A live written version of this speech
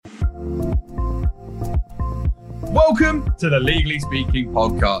Welcome to the Legally Speaking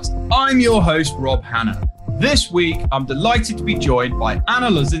podcast. I'm your host, Rob Hanna. This week, I'm delighted to be joined by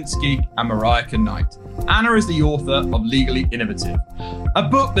Anna Lozinski and Mariah Knight. Anna is the author of Legally Innovative, a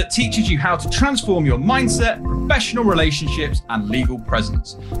book that teaches you how to transform your mindset, professional relationships, and legal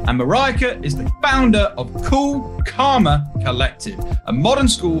presence. And Mariah is the founder of Cool Karma Collective, a modern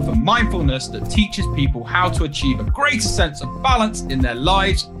school for mindfulness that teaches people how to achieve a greater sense of balance in their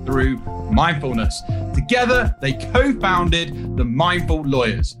lives through mindfulness. Together, they co-founded The Mindful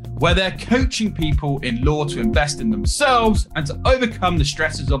Lawyers, where they're coaching people in law to invest in themselves and to overcome the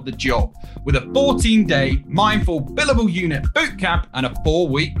stresses of the job with a 14-day mindful billable unit bootcamp and a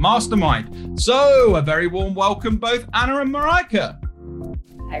 4-week mastermind. So a very warm welcome, both Anna and Mariah.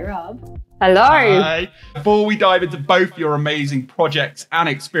 Hey, Rob. Hello. Hi. Before we dive into both your amazing projects and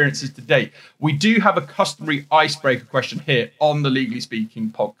experiences to date, we do have a customary icebreaker question here on the Legally Speaking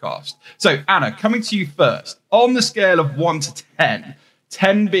podcast. So Anna, coming to you first, on the scale of 1 to 10,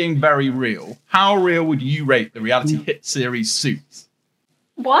 10 being very real, how real would you rate the reality hit series Suits?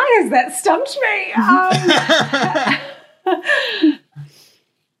 Why has that stumped me?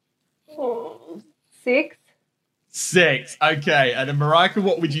 6. 6. Okay. And then Mariah,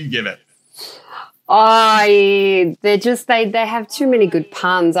 what would you give it? They have too many good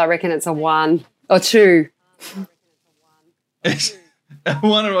puns. I reckon it's a 1 or 2.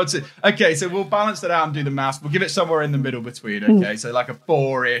 1 or 2. Okay, so we'll balance that out and do the maths. We'll give it somewhere in the middle between. Okay, so like a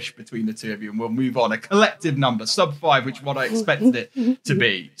 4-ish between the two of you, and we'll move on. A collective number, sub 5, which is what I expected it to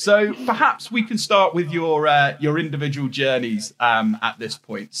be. So perhaps we can start with your individual journeys at this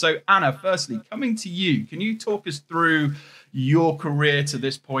point. So Anna, firstly, coming to you, can you talk us through your career to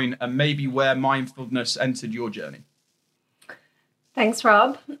this point and maybe where mindfulness entered your journey? Thanks,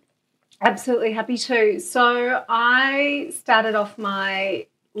 Rob. Absolutely happy to. So I started off my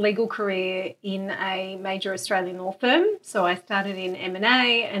legal career in a major Australian law firm. So I started in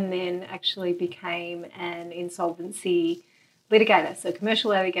M&A and then actually became an insolvency litigator. So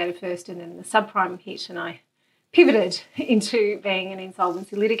commercial litigator first, and then the subprime hit, and I pivoted into being an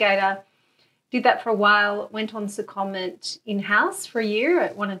insolvency litigator. Did that for a while, went on secondment in-house for a year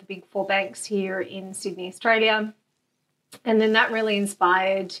at one of the big 4 banks here in Sydney, Australia. And then that really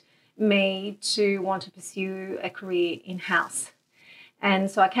inspired me to want to pursue a career in-house.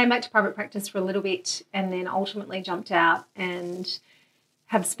 And so I came back to private practice for a little bit and then ultimately jumped out and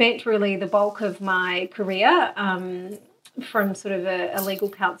have spent really the bulk of my career from sort of a legal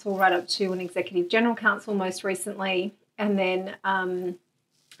counsel right up to an executive general counsel most recently. And then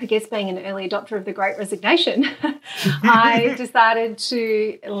I guess being an early adopter of the Great Resignation, I decided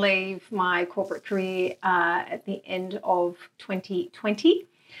to leave my corporate career at the end of 2020.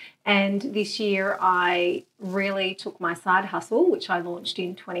 And this year I really took my side hustle, which I launched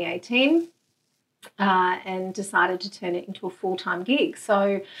in 2018, and decided to turn it into a full-time gig.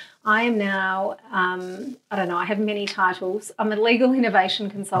 So I am now, I have many titles. I'm a legal innovation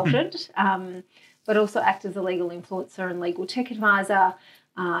consultant, but also act as a legal influencer and legal tech advisor,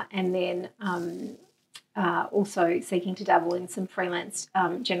 and then also seeking to dabble in some freelance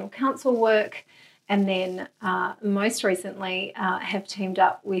general counsel work. And then most recently have teamed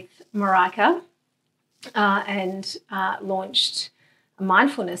up with Mariah and launched a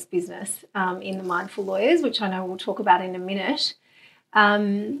mindfulness business in the Mindful Lawyers, which I know we'll talk about in a minute.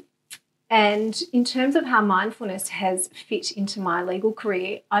 And in terms of how mindfulness has fit into my legal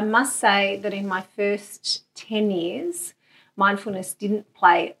career, I must say that in my first 10 years, mindfulness didn't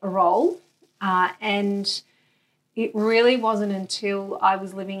play a role. And it really wasn't until I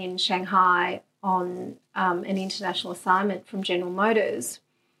was living in Shanghai on an international assignment from General Motors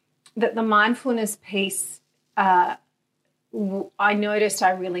that the mindfulness piece I noticed I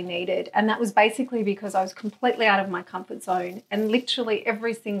really needed. And that was basically because I was completely out of my comfort zone and literally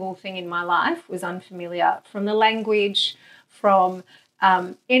every single thing in my life was unfamiliar, from the language, from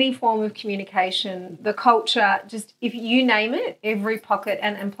any form of communication, the culture, just if you name it, every pocket.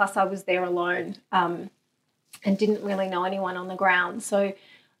 And plus I was there alone and didn't really know anyone on the ground. So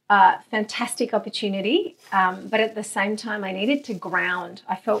fantastic opportunity, but at the same time I needed to ground.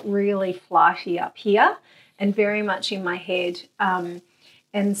 I felt really flighty up here and very much in my head.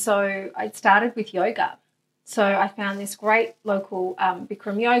 And so I started with yoga. So I found this great local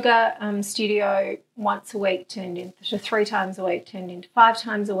Bikram yoga studio. Once a week turned into 3 times a week, turned into 5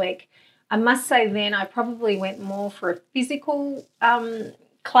 times a week. I must say then I probably went more for a physical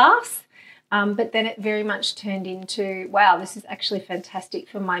class. But then it very much turned into, wow, this is actually fantastic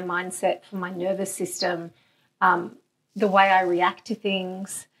for my mindset, for my nervous system, the way I react to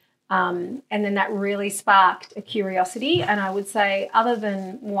things. And then that really sparked a curiosity. And I would say other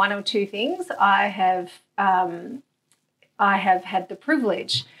than 1 or 2 things, I have I have had the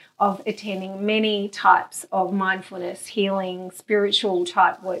privilege of attending many types of mindfulness, healing, spiritual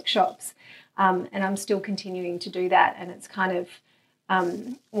type workshops, and I'm still continuing to do that. And it's kind of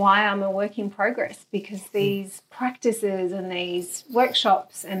why I'm a work in progress, because these practices and these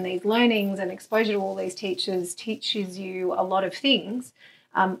workshops and these learnings and exposure to all these teachers teaches you a lot of things,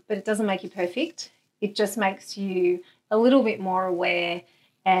 but it doesn't make you perfect. It just makes you a little bit more aware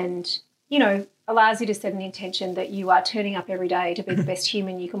and, allows you to set an intention that you are turning up every day to be the best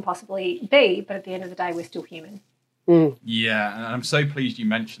human you can possibly be. But at the end of the day, we're still human. Yeah, and I'm so pleased you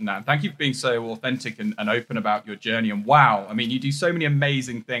mentioned that. Thank you for being so authentic and open about your journey. And wow, I mean, you do so many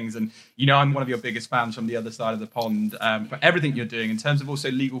amazing things. And, I'm one of your biggest fans from the other side of the pond for everything you're doing in terms of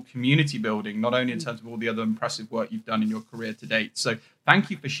also legal community building, not only in terms of all the other impressive work you've done in your career to date. So thank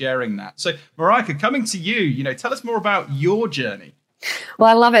you for sharing that. So, Marika, coming to you, tell us more about your journey. Well,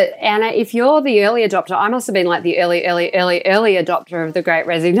 I love it. Anna, if you're the early adopter, I must have been like the early adopter of the Great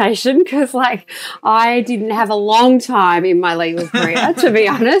Resignation, because I didn't have a long time in my legal career, to be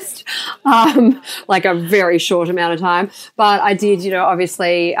honest, like a very short amount of time. But I did,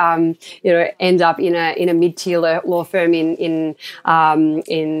 obviously, end up in a mid-tier law firm in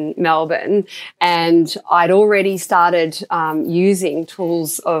Melbourne, and I'd already started using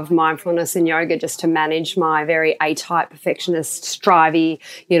tools of mindfulness and yoga just to manage my very A-type perfectionist, strivey,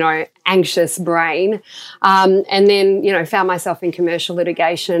 anxious brain. And then, found myself in commercial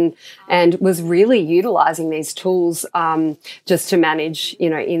litigation and was really utilising these tools just to manage,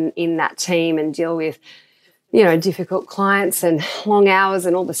 in that team and deal with, difficult clients and long hours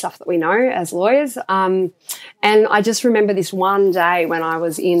and all the stuff that we know as lawyers. And I just remember this one day when I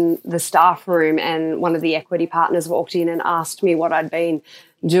was in the staff room and one of the equity partners walked in and asked me what I'd been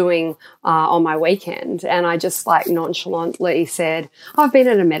doing on my weekend. And I just nonchalantly said, I've been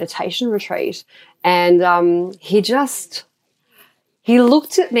at a meditation retreat. And he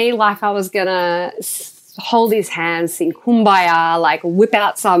looked at me like I was going to hold his hand, sing Kumbaya, whip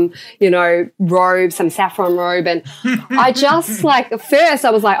out some, robe, some saffron robe. And I just at first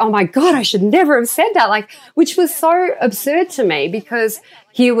I was like, oh my God, I should never have said that, which was so absurd to me, because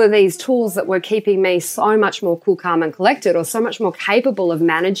here were these tools that were keeping me so much more cool, calm and collected, or so much more capable of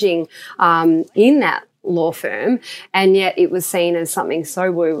managing in that law firm. And yet it was seen as something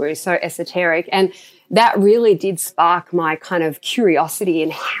so woo-woo, so esoteric. And that really did spark my kind of curiosity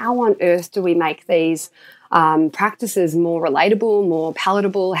in how on earth do we make these practices more relatable, more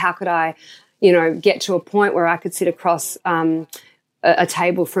palatable? How could I, get to a point where I could sit across a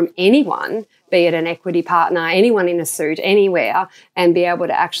table from anyone, be it an equity partner, anyone in a suit, anywhere, and be able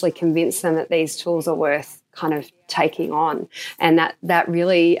to actually convince them that these tools are worth kind of taking on. And that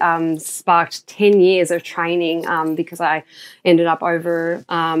really sparked 10 years of training, because I ended up over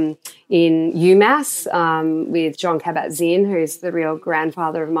in UMass with John Kabat-Zinn, who's the real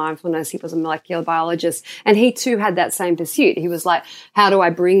grandfather of mindfulness. He was a molecular biologist, and he too had that same pursuit. He was like, how do I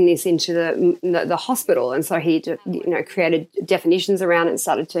bring this into the hospital? And so he created definitions around it and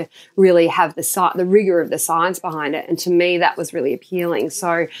started to really have the rigor of the science behind it. And to me, that was really appealing.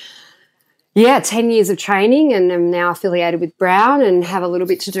 So yeah, 10 years of training, and I'm now affiliated with Brown and have a little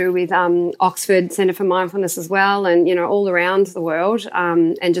bit to do with Oxford Centre for Mindfulness as well, and, all around the world,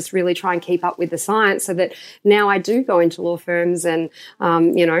 and just really try and keep up with the science so that now I do go into law firms and,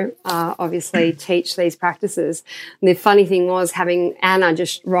 obviously teach these practices. And the funny thing was having Anna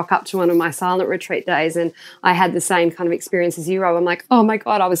just rock up to one of my silent retreat days, and I had the same kind of experience as you, Rob. I'm like, oh my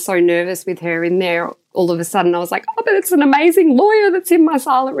God, I was so nervous with her in there. All of a sudden I was like, oh, but it's an amazing lawyer that's in my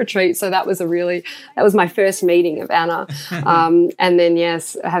silent retreat. So that was my first meeting of Anna. And then,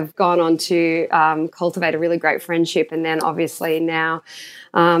 yes, have gone on to cultivate a really great friendship, and then obviously now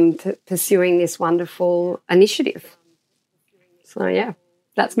pursuing this wonderful initiative. So, yeah,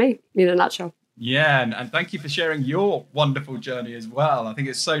 that's me in a nutshell. Yeah, and thank you for sharing your wonderful journey as well. I think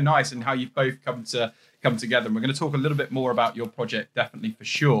it's so nice and how you've both come together. And we're going to talk a little bit more about your project, definitely, for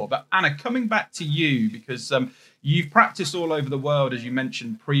sure. But Anna, coming back to you, because you've practiced all over the world, as you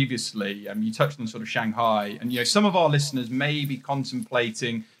mentioned previously. You touched on sort of Shanghai, and some of our listeners may be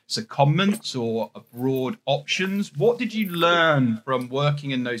contemplating secondments or abroad options. What did you learn from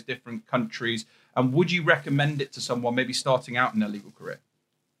working in those different countries, and would you recommend it to someone maybe starting out in their legal career?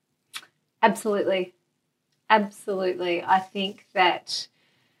 Absolutely. I think that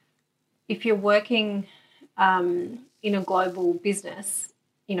if you're working in a global business,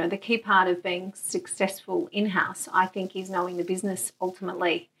 the key part of being successful in-house, I think, is knowing the business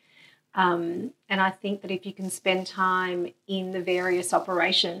ultimately. And I think that if you can spend time in the various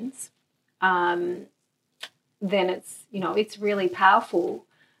operations, then it's really powerful.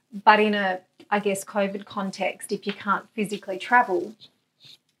 But in a, I guess, COVID context, if you can't physically travel,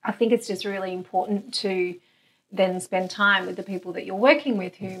 I think it's just really important to then spend time with the people that you're working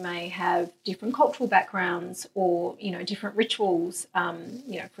with who may have different cultural backgrounds or, different rituals.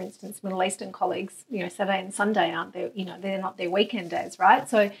 For instance, Middle Eastern colleagues, Saturday and Sunday aren't their, they're not their weekend days, right?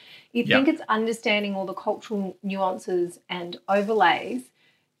 So you think it's understanding all the cultural nuances and overlays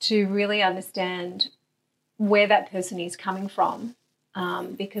to really understand where that person is coming from,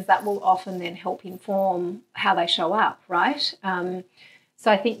 because that will often then help inform how they show up, right? So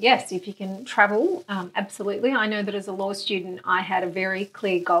I think, yes, if you can travel, absolutely. I know that as a law student, I had a very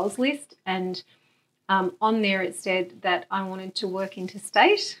clear goals list, and on there it said that I wanted to work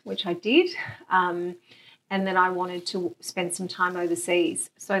interstate, which I did, and then I wanted to spend some time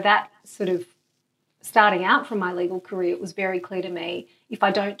overseas. So that sort of starting out from my legal career, it was very clear to me, if I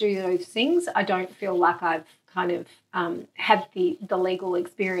don't do those things, I don't feel like I've kind of had the legal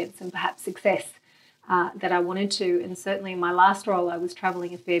experience and perhaps success that I wanted to. And certainly in my last role, I was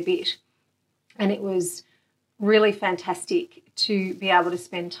travelling a fair bit. And it was really fantastic to be able to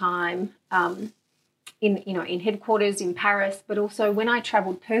spend time in headquarters in Paris, but also when I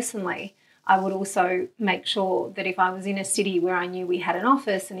travelled personally, I would also make sure that if I was in a city where I knew we had an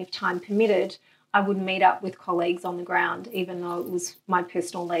office and if time permitted, I would meet up with colleagues on the ground, even though it was my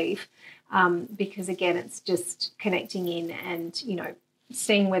personal leave, because, again, it's just connecting in and,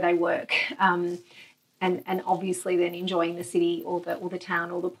 seeing where they work. And obviously then enjoying the city or the town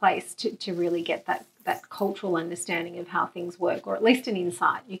or the place to really get that cultural understanding of how things work, or at least an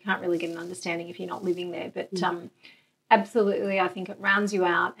insight. You can't really get an understanding if you're not living there. But absolutely, I think it rounds you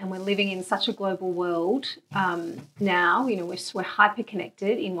out. And we're living in such a global world now. We're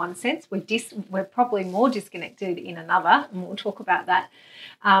hyper-connected in one sense. We're probably more disconnected in another, and we'll talk about that.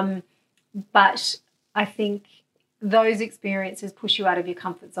 But I think those experiences push you out of your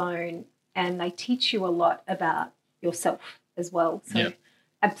comfort zone, and they teach you a lot about yourself as well. So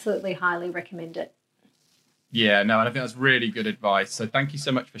absolutely highly recommend it. Yeah, no, and I think that's really good advice. So thank you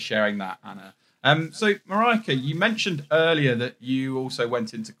so much for sharing that, Anna. So Marika, you mentioned earlier that you also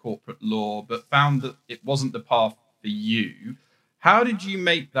went into corporate law, but found that it wasn't the path for you. How did you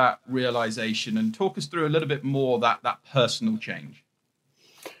make that realization? And talk us through a little bit more that personal change.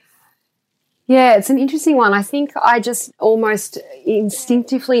 Yeah, it's an interesting one. I think I just almost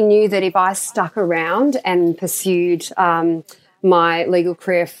instinctively knew that if I stuck around and pursued my legal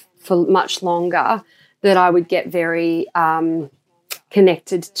career for much longer, that I would get very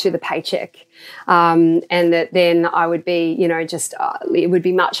connected to the paycheck, and that then I would be, it would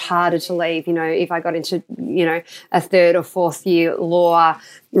be much harder to leave, if I got into, a third or fourth year law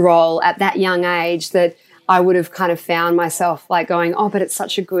role at that young age, that I would have kind of found myself like going, oh, but it's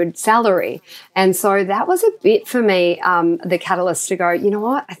such a good salary. And so that was a bit for me, the catalyst to go, you know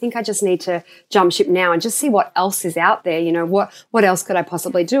what, I think I just need to jump ship now and just see what else is out there. What else could I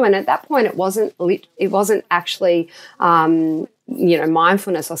possibly do? And at that point, it wasn't actually,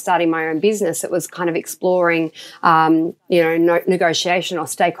 mindfulness or starting my own business. It was kind of exploring, negotiation or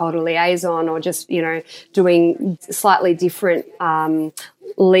stakeholder liaison, or just, doing slightly different,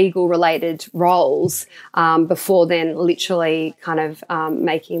 legal related roles before then literally kind of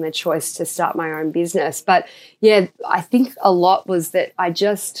making the choice to start my own business. But yeah, I think a lot was that I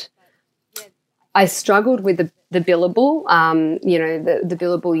struggled with the billable, the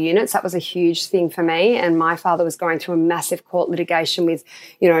billable units. That was a huge thing for me. And my father was going through a massive court litigation with,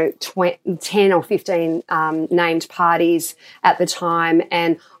 10 or 15 named parties at the time.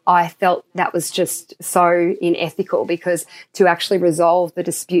 And I felt that was just so unethical, because to actually resolve the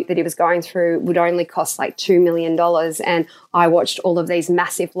dispute that he was going through would only cost like $2 million. And I watched all of these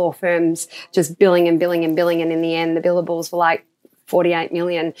massive law firms just billing and billing and billing. And in the end, the billables were like 48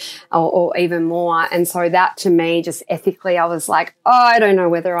 million or even more. And so that, to me, just ethically, I was like, I don't know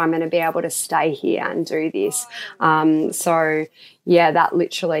whether I'm going to be able to stay here and do this. So yeah, that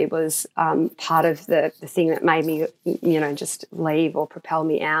literally was part of the thing that made me, just leave or propel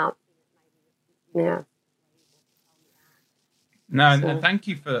me out. Yeah. No, and thank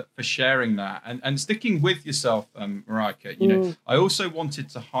you for sharing that. And sticking with yourself, Marika, I also wanted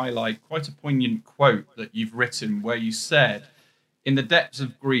to highlight quite a poignant quote that you've written, where you said, in the depths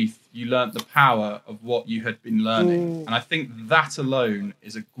of grief, you learnt the power of what you had been learning. And I think that alone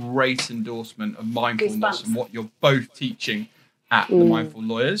is a great endorsement of mindfulness and what you're both teaching at the Mindful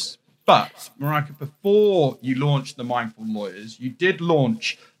Lawyers. But, Marika, before you launched the Mindful Lawyers, you did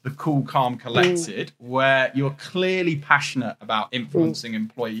launch the Cool, Calm, Collected, where you're clearly passionate about influencing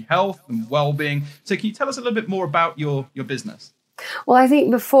employee health and well-being. So can you tell us a little bit more about your business? Well, I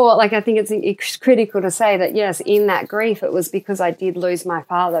think before, like, I think it's critical to say that, yes, in that grief, it was because I did lose my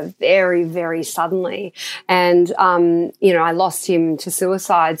father very, very suddenly. And, I lost him to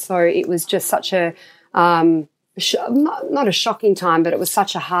suicide. So it was just such a, not a shocking time, but it was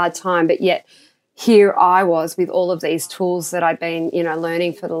such a hard time. But yet here I was with all of these tools that I'd been,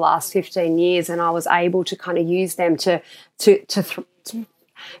 learning for the last 15 years, and I was able to kind of use them to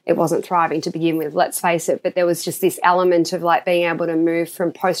it wasn't thriving to begin with, let's face it, but there was just this element of like being able to move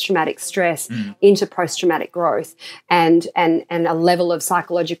from post-traumatic stress into post-traumatic growth and a level of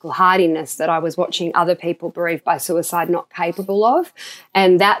psychological hardiness that I was watching other people bereaved by suicide not capable of.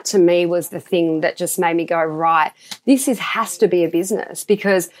 And that to me was the thing that just made me go, right, this has to be a business,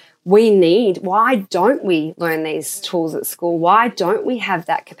 because why don't we learn these tools at school? Why don't we have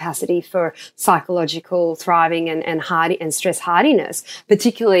that capacity for psychological thriving and stress hardiness,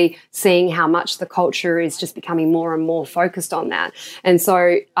 particularly seeing how much the culture is just becoming more and more focused on that? And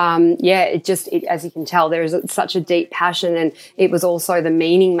so, as you can tell, there is such a deep passion, and it was also the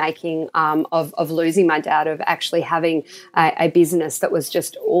meaning making of losing my dad, of actually having a business that was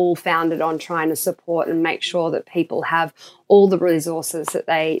just all founded on trying to support and make sure that people have all the resources that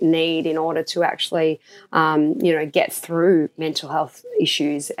they need in order to actually, get through mental health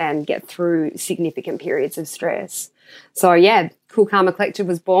issues and get through significant periods of stress. So, Cool Karma Collective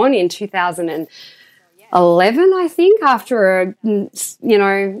was born in 2011, I think, after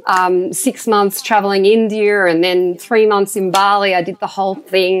 6 months traveling India and then 3 months in Bali. I did the whole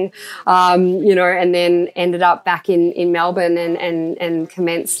thing, and then ended up back in Melbourne and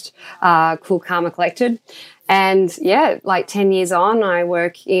commenced Cool Karma Collective. And 10 years on, I have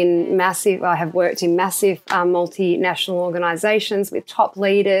worked in massive multinational organizations with top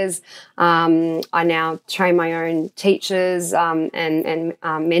leaders. I now train my own teachers and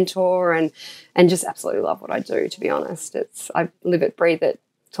mentor and just absolutely love what I do, to be honest. I live it, breathe it,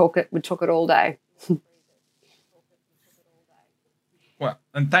 would talk it all day. Well,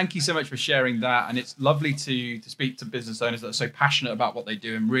 and thank you so much for sharing that. And it's lovely to speak to business owners that are so passionate about what they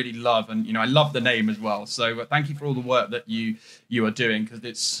do and really love. And, I love the name as well. So thank you for all the work that you are doing, because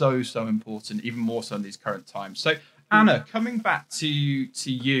it's so, so important, even more so in these current times. So, Anna, coming back to you,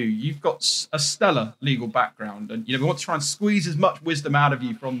 you've got a stellar legal background, and, we want to try and squeeze as much wisdom out of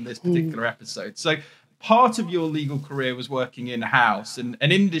you from this particular episode. So part of your legal career was working in-house and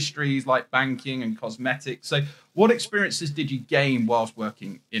industries like banking and cosmetics. So what experiences did you gain whilst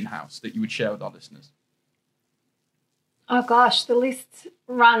working in-house that you would share with our listeners? Oh, gosh, the list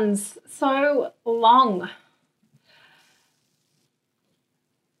runs so long.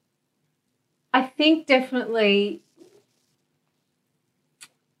 I think definitely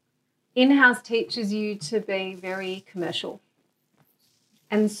in-house teaches you to be very commercial.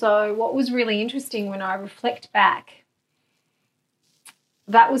 And so what was really interesting when I reflect back,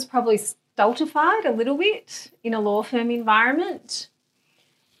 that was probably stultified a little bit in a law firm environment.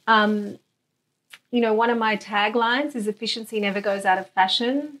 One of my taglines is efficiency never goes out of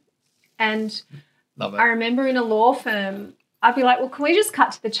fashion. And love it. I remember in a law firm, I'd be like, well, can we just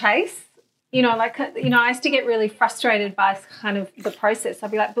cut to the chase? I used to get really frustrated by kind of the process.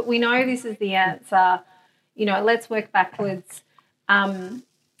 I'd be like, but we know this is the answer. Let's work backwards. And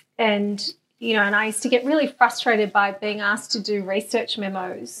I used to get really frustrated by being asked to do research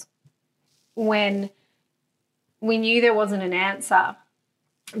memos when we knew there wasn't an answer,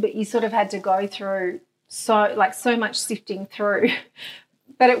 but you sort of had to go through so much sifting through.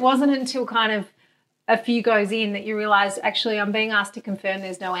 But it wasn't until kind of a few goes in that you realise, actually, I'm being asked to confirm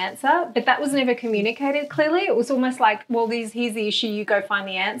there's no answer. But that was never communicated clearly. It was almost like, well, here's the issue, you go find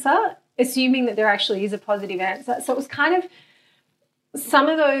the answer, assuming that there actually is a positive answer. So it was kind of some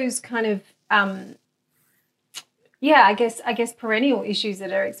of those kind of, I guess perennial issues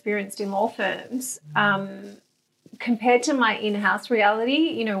that are experienced in law firms, compared to my in-house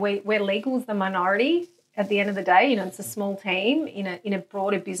reality, where legal is the minority at the end of the day. It's a small team in a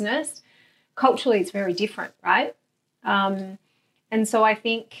broader business. Culturally, it's very different, right? And so I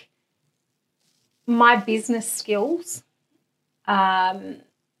think my business skills are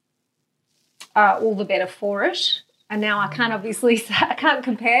all the better for it. And now I can't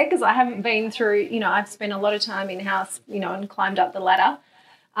compare because I haven't been through, I've spent a lot of time in-house, and climbed up the ladder.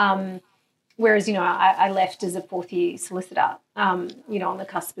 Whereas, I left as a fourth year solicitor, on the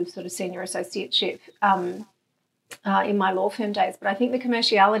cusp of sort of senior associateship in my law firm days. But I think the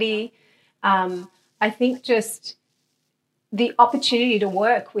commerciality, I think just the opportunity to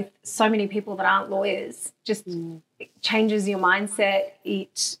work with so many people that aren't lawyers just changes your mindset.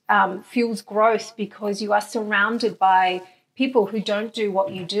 It fuels growth because you are surrounded by people who don't do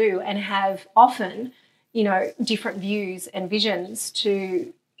what you do and have often, different views and visions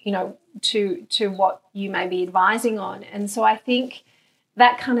to what you may be advising on. And so I think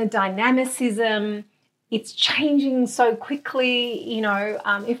that kind of dynamicism, it's changing so quickly.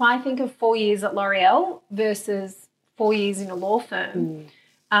 If I think of 4 years at L'Oreal versus 4 years in a law firm,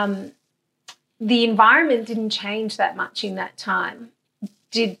 the environment didn't change that much in that time.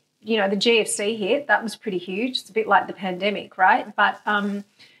 The GFC hit, that was pretty huge. It's a bit like the pandemic, right? But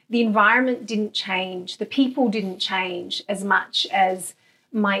the environment didn't change. The people didn't change as much as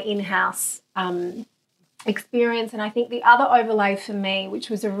my in-house experience. And I think the other overlay for me, which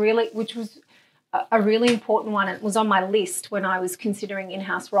was a really important one, it was on my list when I was considering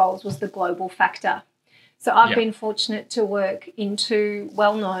in-house roles, was the global factor. So I've been fortunate to work in two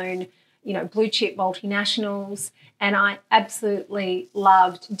well-known, blue chip multinationals, and I absolutely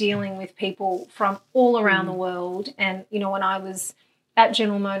loved dealing with people from all around the world. And, when I was at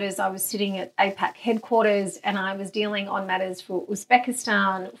General Motors, I was sitting at APAC headquarters and I was dealing on matters for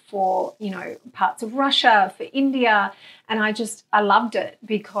Uzbekistan, for, parts of Russia, for India. And I loved it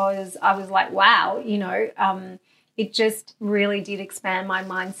because I was like, wow, it just really did expand my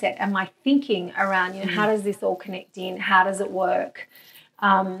mindset and my thinking around, how does this all connect in? How does it work?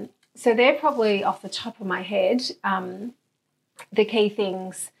 So they're probably off the top of my head, the key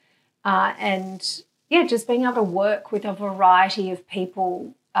things. Just being able to work with a variety of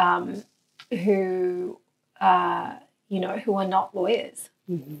people who are not lawyers.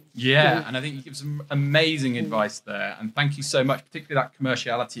 Yeah, and I think you give some amazing advice there. And thank you so much, particularly that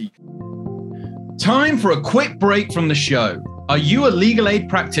commerciality. Time for a quick break from the show. Are you a legal aid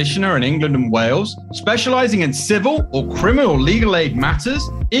practitioner in England and Wales, specializing in civil or criminal legal aid matters?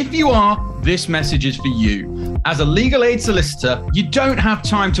 If you are, this message is for you. As a legal aid solicitor, you don't have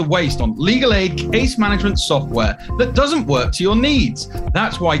time to waste on legal aid case management software that doesn't work to your needs.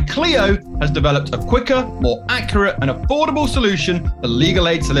 That's why Clio has developed a quicker, more accurate and affordable solution for legal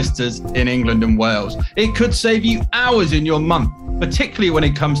aid solicitors in England and Wales. It could save you hours in your month, particularly when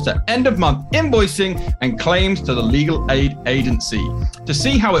it comes to end-of-month invoicing and claims to the legal aid agency. To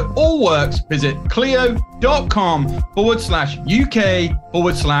see how it all works, visit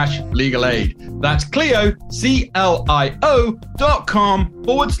clio.com/UK/legal aid. That's Clio,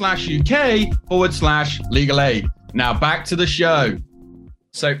 CLIO.com/UK/legal aid. Now back to the show.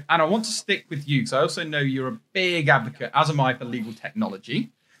 So, Anna, I want to stick with you because I also know you're a big advocate, as am I, for legal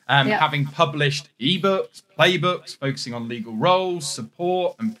technology. Having published ebooks, playbooks, focusing on legal roles,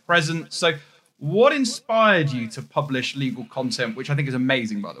 support and presence. So what inspired you to publish legal content, which I think is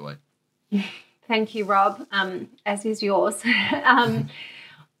amazing, by the way? Thank you, Rob, as is yours.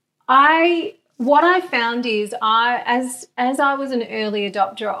 What I found is as I was an early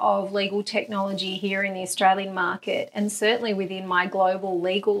adopter of legal technology here in the Australian market, and certainly within my global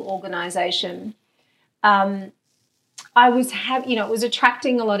legal organisation, I was it was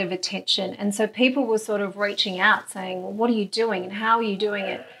attracting a lot of attention. And so people were sort of reaching out saying, well, what are you doing and how are you doing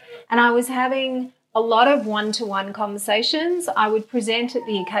it? And I was having a lot of one-to-one conversations. I would present at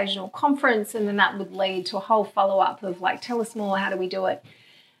the occasional conference and then that would lead to a whole follow-up of like, tell us more, how do we do it?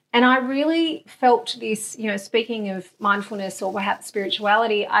 And I really felt this, speaking of mindfulness or perhaps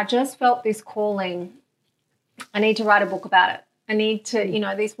spirituality, I just felt this calling. I need to write a book about it. I need to,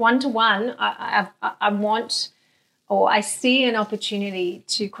 this one-to-one, I see an opportunity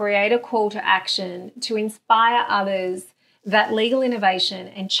to create a call to action, to inspire others that legal innovation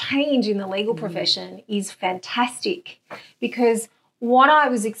and change in the legal profession is fantastic. Because what I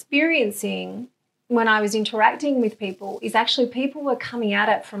was experiencing when I was interacting with people is actually people were coming at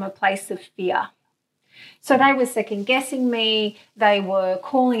it from a place of fear. So they were second guessing me. They were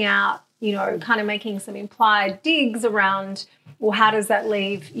calling out, kind of making some implied digs around, well, how does that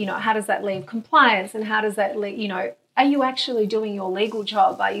leave compliance, and how does that leave, are you actually doing your legal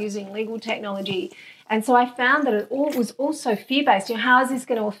job by using legal technology? And so I found that it all was also fear-based. How is this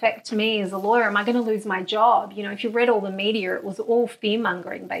going to affect me as a lawyer? Am I going to lose my job? If you read all the media, it was all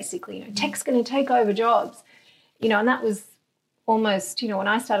fear-mongering, basically. Tech's going to take over jobs. And that was almost, when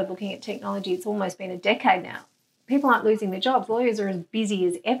I started looking at technology, it's almost been a decade now. People aren't losing their jobs. Lawyers are as busy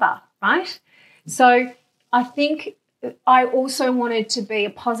as ever, right? So I think I also wanted to be a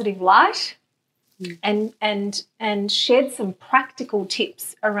positive light and shed some practical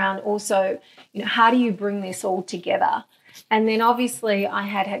tips around also, how do you bring this all together? And then obviously I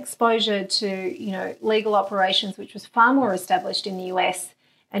had exposure to, legal operations, which was far more established in the US,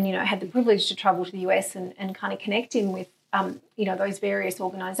 and, had the privilege to travel to the US and kind of connect in with, those various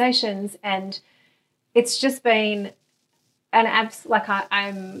organizations. And it's just been I'm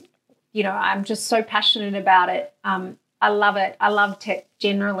just so passionate about it. I love it. I love tech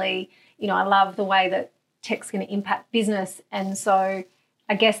generally. I love the way that tech's going to impact business. And so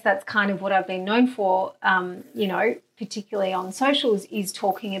I guess that's kind of what I've been known for, particularly on socials, is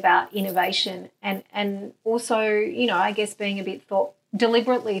talking about innovation and also, I guess being a bit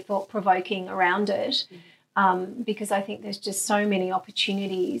deliberately thought-provoking around it, because I think there's just so many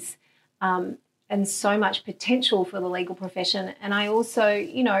opportunities and so much potential for the legal profession. And I also,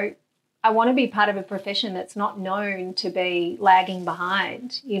 I want to be part of a profession that's not known to be lagging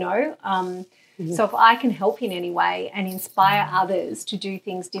behind, So if I can help in any way and inspire others to do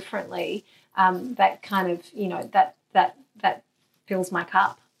things differently, that kind of, that fills my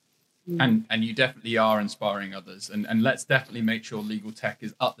cup. And you definitely are inspiring others. And let's definitely make sure legal tech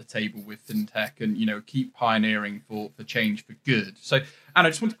is at the table with fintech and, keep pioneering for change for good. So, Anna, I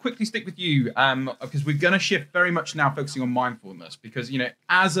just want to quickly stick with you because we're going to shift very much now focusing on mindfulness because,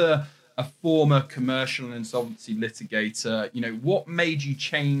 as a former commercial and insolvency litigator, what made you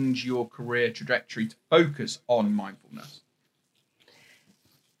change your career trajectory to focus on mindfulness?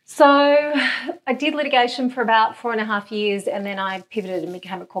 So I did litigation for about 4.5 years and then I pivoted and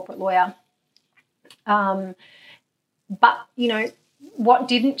became a corporate lawyer. But, what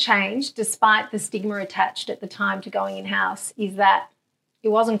didn't change, despite the stigma attached at the time to going in-house, is that it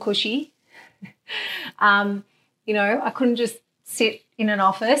wasn't cushy. I couldn't just sit in an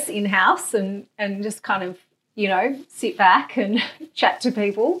office in-house and just kind of, sit back and chat to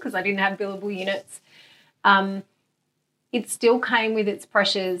people because I didn't have billable units. It still came with its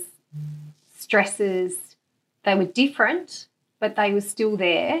pressures, stresses. They were different, but they were still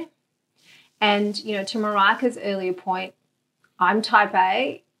there. And, to Marika's earlier point, I'm type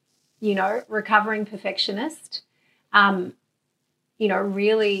A, recovering perfectionist,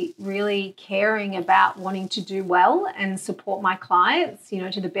 really, really caring about wanting to do well and support my clients,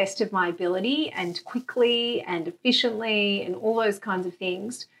 to the best of my ability and quickly and efficiently and all those kinds of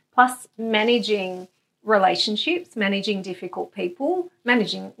things, plus managing relationships, managing difficult people,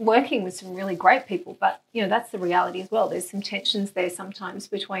 working with some really great people. But, that's the reality as well. There's some tensions there sometimes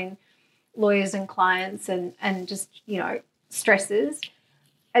between lawyers and clients and just, stresses.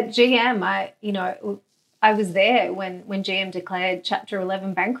 At GM, I was there when GM declared Chapter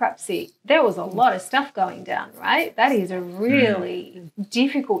 11 bankruptcy. There was a lot of stuff going down, right? That is a really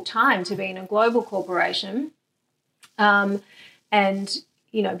difficult time to be in a global corporation and,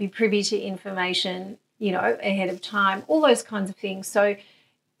 be privy to information, ahead of time, all those kinds of things. So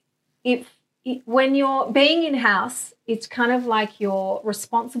when you're being in-house, it's kind of like you're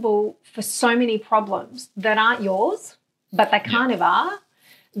responsible for so many problems that aren't yours, but they kind of are.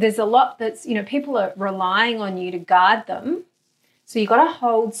 There's a lot that's, people are relying on you to guard them. So you've got to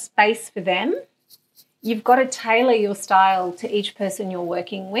hold space for them. You've got to tailor your style to each person you're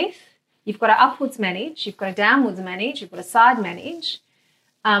working with. You've got to upwards manage. You've got to downwards manage. You've got to side manage.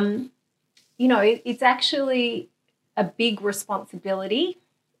 It's actually a big responsibility.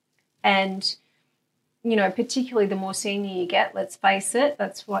 And, particularly the more senior you get, let's face it,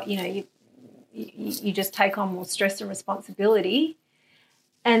 that's what, you just take on more stress and responsibility.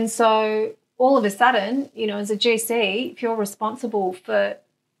 And so all of a sudden, as a GC, if you're responsible for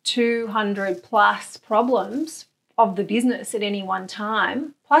 200 plus problems of the business at any one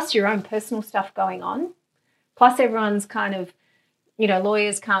time, plus your own personal stuff going on, plus everyone's kind of,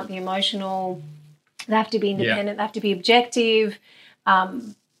 lawyers can't be emotional, they have to be independent, they have to be objective.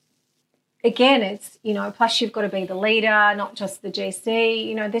 Again, it's, plus you've got to be the leader, not just the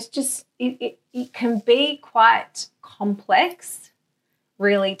GC. There's just, it can be quite complex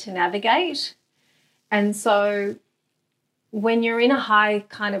really to navigate. And so when you're in a high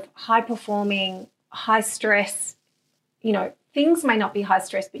performing, high stress, things may not be high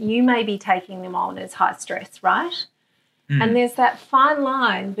stress, but you may be taking them on as high stress, right? And there's that fine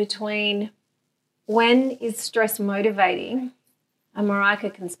line between when is stress motivating, and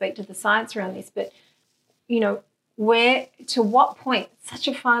Marika can speak to the science around this, but, where, to what point, such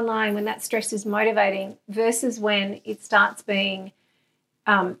a fine line when that stress is motivating versus when it starts being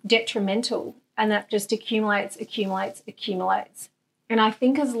detrimental, and that just accumulates. And I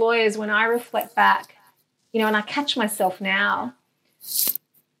think as lawyers, when I reflect back, and I catch myself now,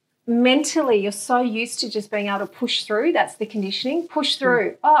 mentally you're so used to just being able to push through. That's the conditioning. Push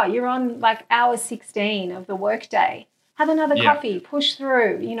through. Oh, you're on like hour 16 of the workday. Have another coffee. Push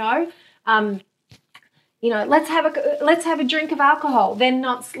through. Let's have a drink of alcohol. Then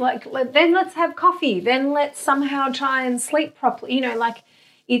let's have coffee. Then let's somehow try and sleep properly.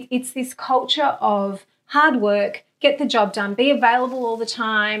 It's this culture of hard work, get the job done, be available all the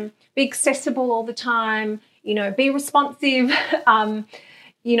time, be accessible all the time, be responsive,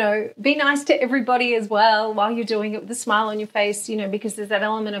 be nice to everybody as well while you're doing it with a smile on your face, because there's that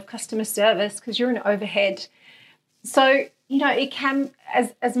element of customer service because you're an overhead. So, it can,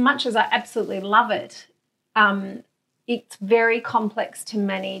 as much as I absolutely love it, it's very complex to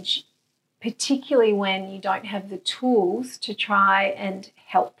manage, particularly when you don't have the tools to try and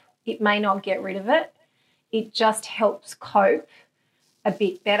help. It may not get rid of it. It just helps cope a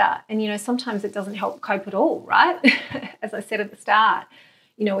bit better. And, sometimes it doesn't help cope at all, right? As I said at the start,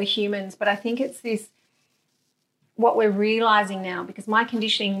 we're humans. But I think it's what we're realising now, because my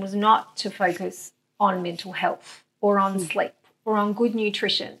conditioning was not to focus on mental health or on sleep or on good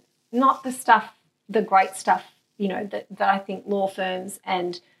nutrition, not the great stuff, that I think law firms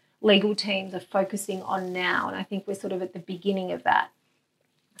and legal teams are focusing on now. And I think we're sort of at the beginning of that.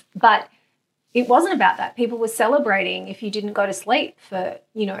 But it wasn't about that. People were celebrating if you didn't go to sleep for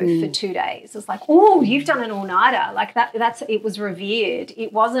 2 days. It's like, oh, you've done an all-nighter. Like it was revered.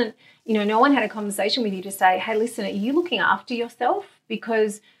 It wasn't, no one had a conversation with you to say, hey, listen, are you looking after yourself?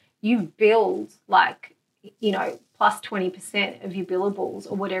 Because you billed plus 20% of your billables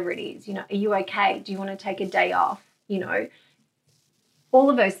or whatever it is. Are you okay? Do you want to take a day off? All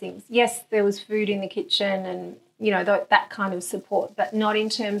of those things. Yes, there was food in the kitchen and, that kind of support, but not in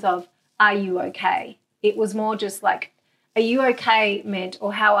terms of, are you okay? It was more just like, are you okay meant,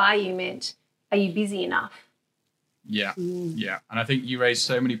 or how are you meant, are you busy enough? Yeah, yeah. And I think you raised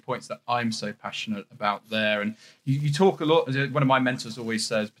so many points that I'm so passionate about there. And you talk a lot, as one of my mentors always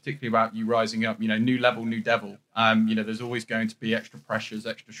says, particularly about you rising up, new level, new devil. There's always going to be extra pressures,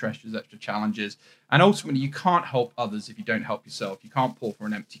 extra stresses, extra challenges. And ultimately, you can't help others if you don't help yourself. You can't pour from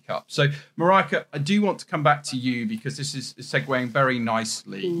an empty cup. So, Marika, I do want to come back to you because this is segueing very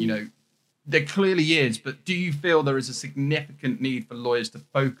nicely. There clearly is, but do you feel there is a significant need for lawyers to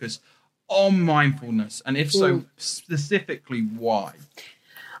focus on mindfulness? And if so, specifically, why?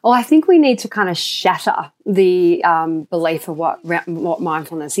 Well, I think we need to kind of shatter the belief of what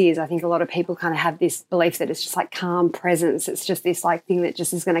mindfulness is. I think a lot of people kind of have this belief that it's just like calm presence. It's just this like thing that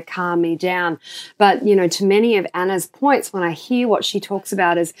just is going to calm me down. But, to many of Anna's points, when I hear what she talks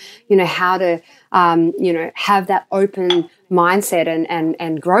about is, how to, have that open mindset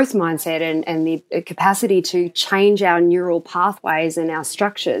and growth mindset and the capacity to change our neural pathways and our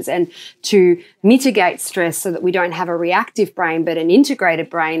structures and to mitigate stress so that we don't have a reactive brain but an integrated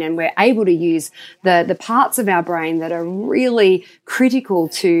brain, and we're able to use the parts of our brain that are really critical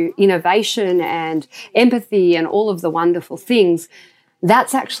to innovation and empathy and all of the wonderful things.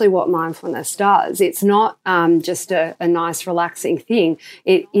 That's actually what mindfulness does. It's not just a nice, relaxing thing.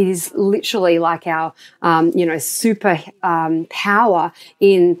 It is literally like our, super power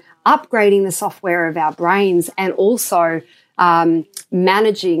in upgrading the software of our brains and also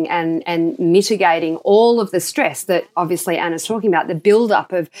managing and mitigating all of the stress that obviously Anna's talking about, the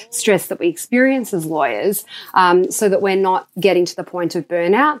buildup of stress that we experience as lawyers, so that we're not getting to the point of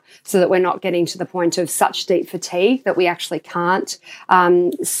burnout, so that we're not getting to the point of such deep fatigue that we actually can't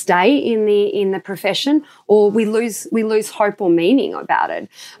stay in the profession, or we lose hope or meaning about it.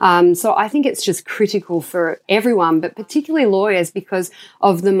 So I think it's just critical for everyone, but particularly lawyers, because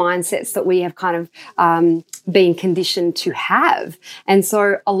of the mindsets that we have kind of been conditioned to have. And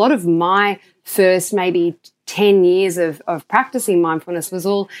so a lot of my first maybe 10 years of practicing mindfulness was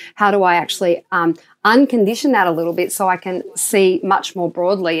all, how do I actually uncondition that a little bit so I can see much more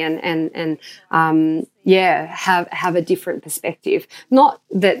broadly and have a different perspective. Not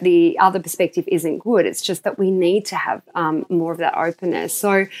that the other perspective isn't good, it's just that we need to have more of that openness.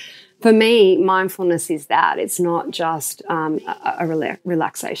 So for me, mindfulness is that. It's not just a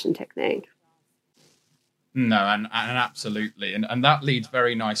relaxation technique. No, and absolutely. And that leads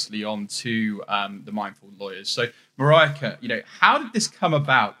very nicely on to the mindful lawyers. So, Marika, how did this come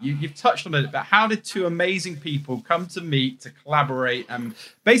about? You've touched on it, but how did two amazing people come to meet, to collaborate, and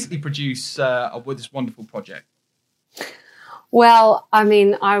basically produce this wonderful project? Well, I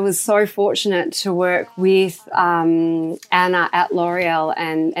mean, I was so fortunate to work with Anna at L'Oreal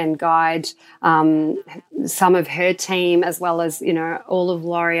and guide some of her team, as well as, all of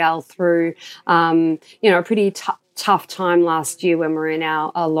L'Oreal through, a pretty tough time last year when we were in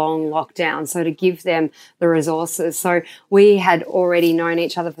a long lockdown. So to give them the resources. So we had already known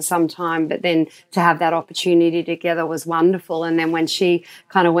each other for some time, but then to have that opportunity together was wonderful. And then when she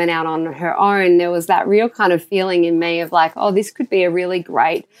kind of went out on her own, there was that real kind of feeling in me of like, oh, this could be a really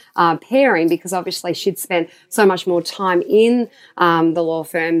great pairing, because obviously she'd spent so much more time in the law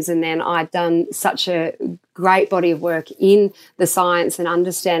firms, and then I'd done such a great body of work in the science and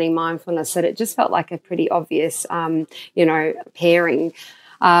understanding mindfulness that it just felt like a pretty obvious, pairing.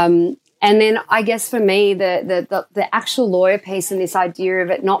 And then I guess for me, the actual lawyer piece and this idea of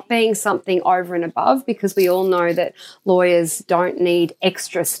it not being something over and above, because we all know that lawyers don't need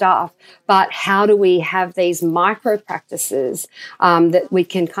extra staff, but how do we have these micro practices that we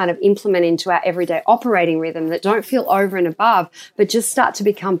can kind of implement into our everyday operating rhythm that don't feel over and above, but just start to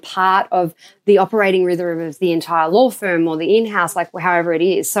become part of the operating rhythm of the entire law firm or the in-house, like however it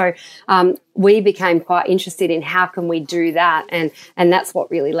is. So we became quite interested in how can we do that, and that's what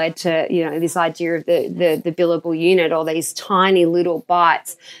really led to this idea of the billable unit, or these tiny little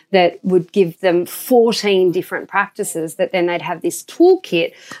bites that would give them 14 different practices that then they'd have this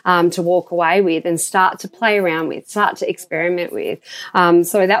toolkit to walk away with and start to play around with, start to experiment with.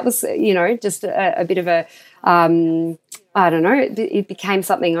 So that was just a bit of a I don't know, it became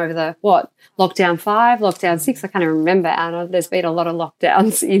something over the, lockdown 5, lockdown 6, I can't even remember, Anna. There's been a lot of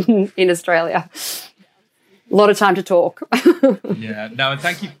lockdowns in Australia. A lot of time to talk. Yeah, no, and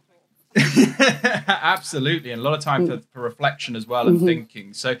thank you. Absolutely, and a lot of time for reflection as well, and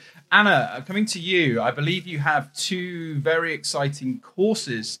thinking. So, Anna, coming to you, I believe you have 2 very exciting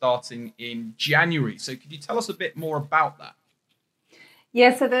courses starting in January. So could you tell us a bit more about that?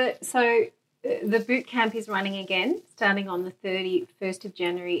 Yeah, so the boot camp is running again, starting on the 31st of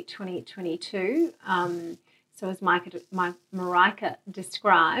January 2022. So as Marika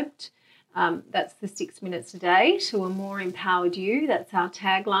described, that's the 6 minutes a day to a more empowered you. That's our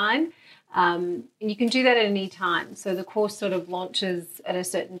tagline. And you can do that at any time. So the course sort of launches at a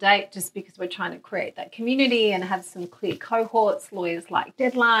certain date just because we're trying to create that community and have some clear cohorts. Lawyers like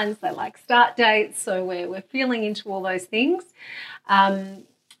deadlines, they like start dates. So we're feeling into all those things.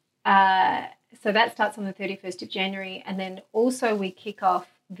 So that starts on the 31st of January. And then also we kick off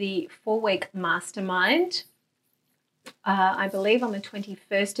the 4-week mastermind, I believe on the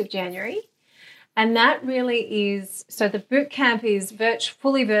 21st of January. And that really is, so the boot camp is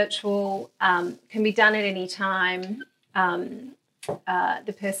fully virtual, can be done at any time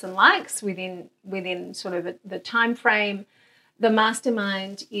the person likes within sort of the time frame. The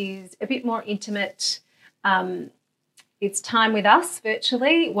mastermind is a bit more intimate. It's time with us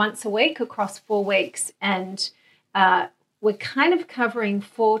virtually once a week across 4 weeks, and we're kind of covering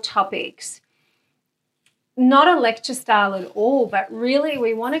 4 topics. Not a lecture style at all, but really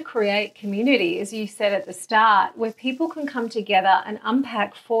we want to create community, as you said at the start, where people can come together and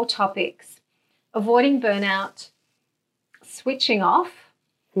unpack 4 topics: avoiding burnout, switching off,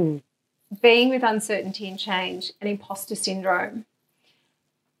 being with uncertainty and change, and imposter syndrome.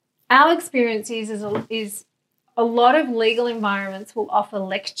 Our experience is a lot of legal environments will offer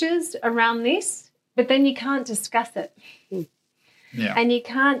lectures around this, but then you can't discuss it. Yeah. And you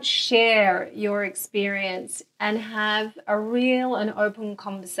can't share your experience and have a real and open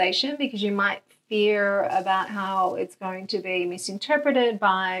conversation, because you might fear about how it's going to be misinterpreted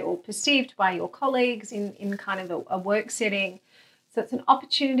by or perceived by your colleagues in kind of a work setting. So it's an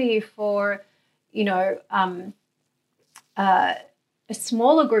opportunity for, a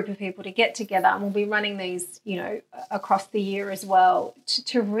smaller group of people to get together, and we'll be running these, across the year as well,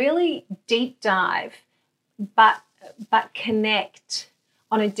 to really deep dive, but connect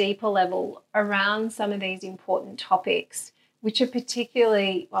on a deeper level around some of these important topics, which are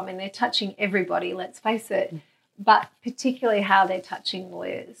particularly, they're touching everybody, let's face it, but particularly how they're touching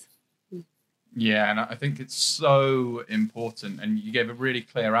lawyers. Yeah, and I think it's so important, and you gave a really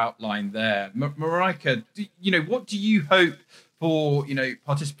clear outline there. Marika, what do you hope for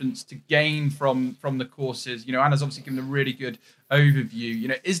participants to gain from the courses? Anna's obviously given a really good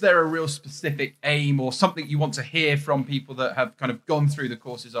overview. Is there a real specific aim or something you want to hear from people that have kind of gone through the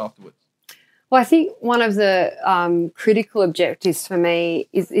courses afterwards? Well, I think one of the critical objectives for me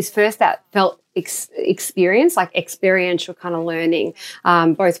is first that felt experience, like experiential kind of learning,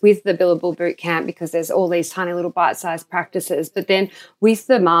 both with the billable boot camp, because there's all these tiny little bite-sized practices, but then with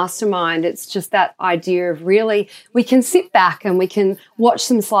the mastermind, it's just that idea of really we can sit back and we can watch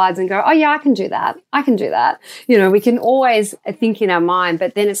some slides and go, oh yeah, I can do that. We can always think in our mind,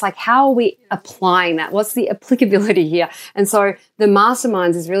 but then it's like, how are we applying that? What's the applicability here? And so the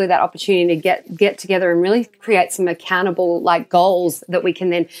masterminds is really that opportunity to get together and really create some accountable goals that we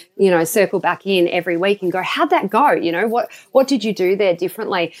can then circle back in every week and go, how'd that go? What did you do there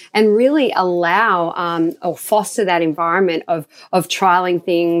differently? And really allow or foster that environment of trialing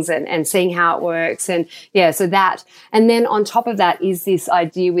things and seeing how it works. And so that. And then on top of that is this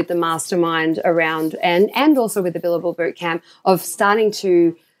idea with the mastermind around and also with the billable bootcamp of starting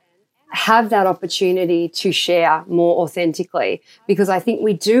to have that opportunity to share more authentically, because I think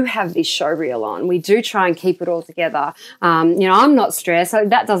we do have this show reel on. We do try and keep it all together. I'm not stressed, so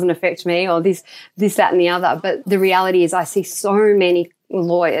that doesn't affect me, or this, that, and the other. But the reality is I see so many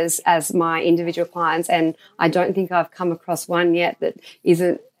lawyers as my individual clients, and I don't think I've come across one yet that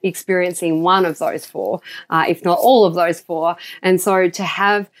isn't experiencing one of those four, if not all of those four. And so to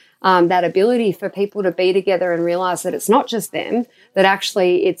have that ability for people to be together and realize that it's not just them, that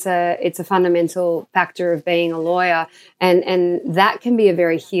actually it's a fundamental factor of being a lawyer, and that can be a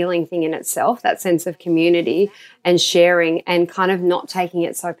very healing thing in itself, that sense of community and sharing and kind of not taking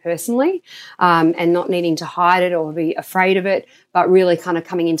it so personally, and not needing to hide it or be afraid of it, but really kind of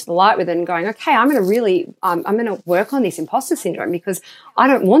coming into the light with it and going, okay, I'm going to work on this imposter syndrome because I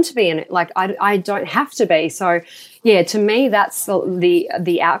don't want to be in it. Like I don't have to be. So yeah, to me, that's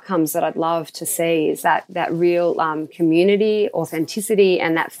the outcomes that I'd love to see, is that real community, authenticity,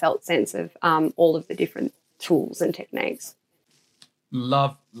 and that felt sense of all of the different tools and techniques.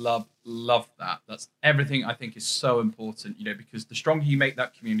 Love that. That's everything I think is so important, because the stronger you make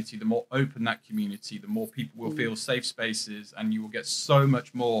that community, the more open that community, the more people will feel safe spaces, and you will get so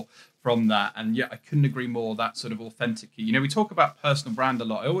much more from that. And yeah, I couldn't agree more, that sort of authenticity. We talk about personal brand a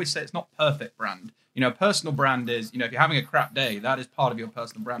lot. I always say it's not perfect brand. Personal brand is, if you're having a crap day, that is part of your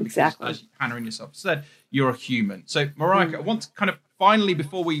personal brand. Because exactly. As Hannah and yourself said, you're a human. So Mariah, I want to kind of finally,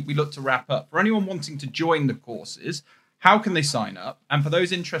 before we look to wrap up, for anyone wanting to join the courses, how can they sign up? And for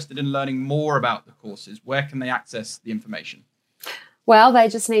those interested in learning more about the courses, where can they access the information? Well, they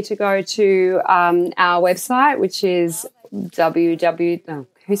just need to go to our website, which is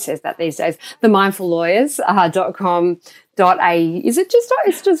who says that these days? themindfullawyers.com.au. Is it just?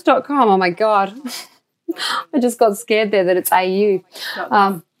 It's just .com. Oh my God. I just got scared there that it's AU.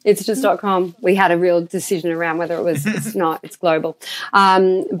 It's just .com. We had a real decision around whether it was, it's not, it's global.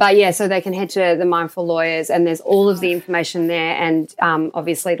 But yeah, so they can head to the Mindful Lawyers, and there's all of the information there, and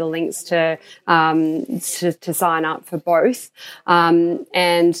obviously the links to sign up for both.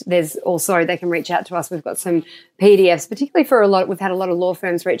 And there's also, they can reach out to us. We've got some PDFs, particularly for we've had a lot of law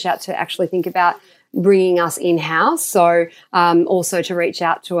firms reach out to actually think about bringing us in-house. So also to reach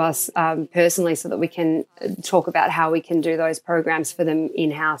out to us personally so that we can talk about how we can do those programs for them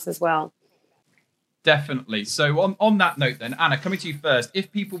in-house as well. Definitely. So on that note then, Anna, coming to you first,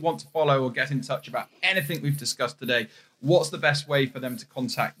 if people want to follow or get in touch about anything we've discussed today, what's the best way for them to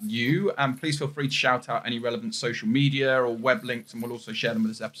contact you? And please feel free to shout out any relevant social media or web links, and we'll also share them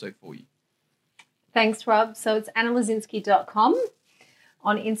with this episode for you. Thanks, Rob. So it's annalazinski.com.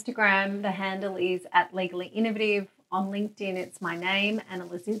 On Instagram, the handle is @LegallyInnovative. On LinkedIn, it's my name, Anna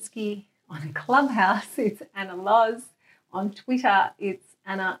Lazinski. On Clubhouse, it's Anna Loz. On Twitter, it's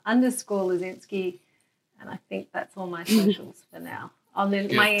Anna_Lazinski. And I think that's all my socials for now. On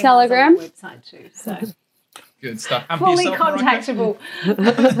my Telegram website too. So good stuff. And fully contactable.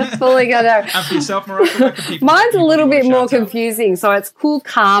 Fully got there. And for yourself, Mariah, mine's a little bit more confusing. So it's Cool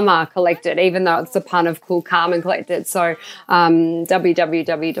Karma Collected, even though it's a pun of Cool Karma Collected. So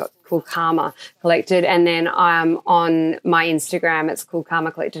www.coolkarma Collected. And then on my Instagram, it's Cool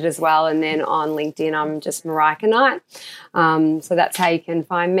Karma Collected as well. And then on LinkedIn, I'm just Mariah Knight. So that's how you can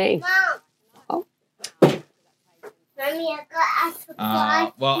find me.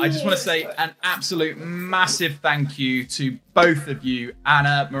 Well, I just want to say an absolute massive thank you to both of you,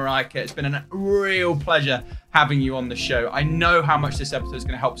 Anna, Mariah. It's been a real pleasure having you on the show. I know how much this episode is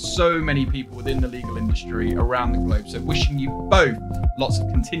going to help so many people within the legal industry around the globe. So wishing you both lots of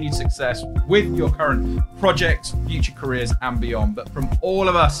continued success with your current projects, future careers and beyond. But from all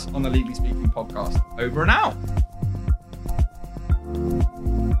of us on the Legally Speaking podcast, over and out.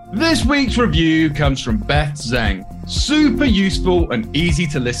 This week's review comes from Beth Zeng. Super useful and easy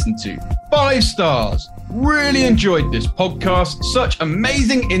to listen to. 5 stars. Really enjoyed this podcast. Such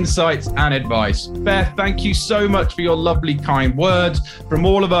amazing insights and advice. Beth, thank you so much for your lovely, kind words. From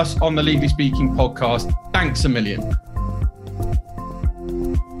all of us on the Legally Speaking podcast, thanks a million.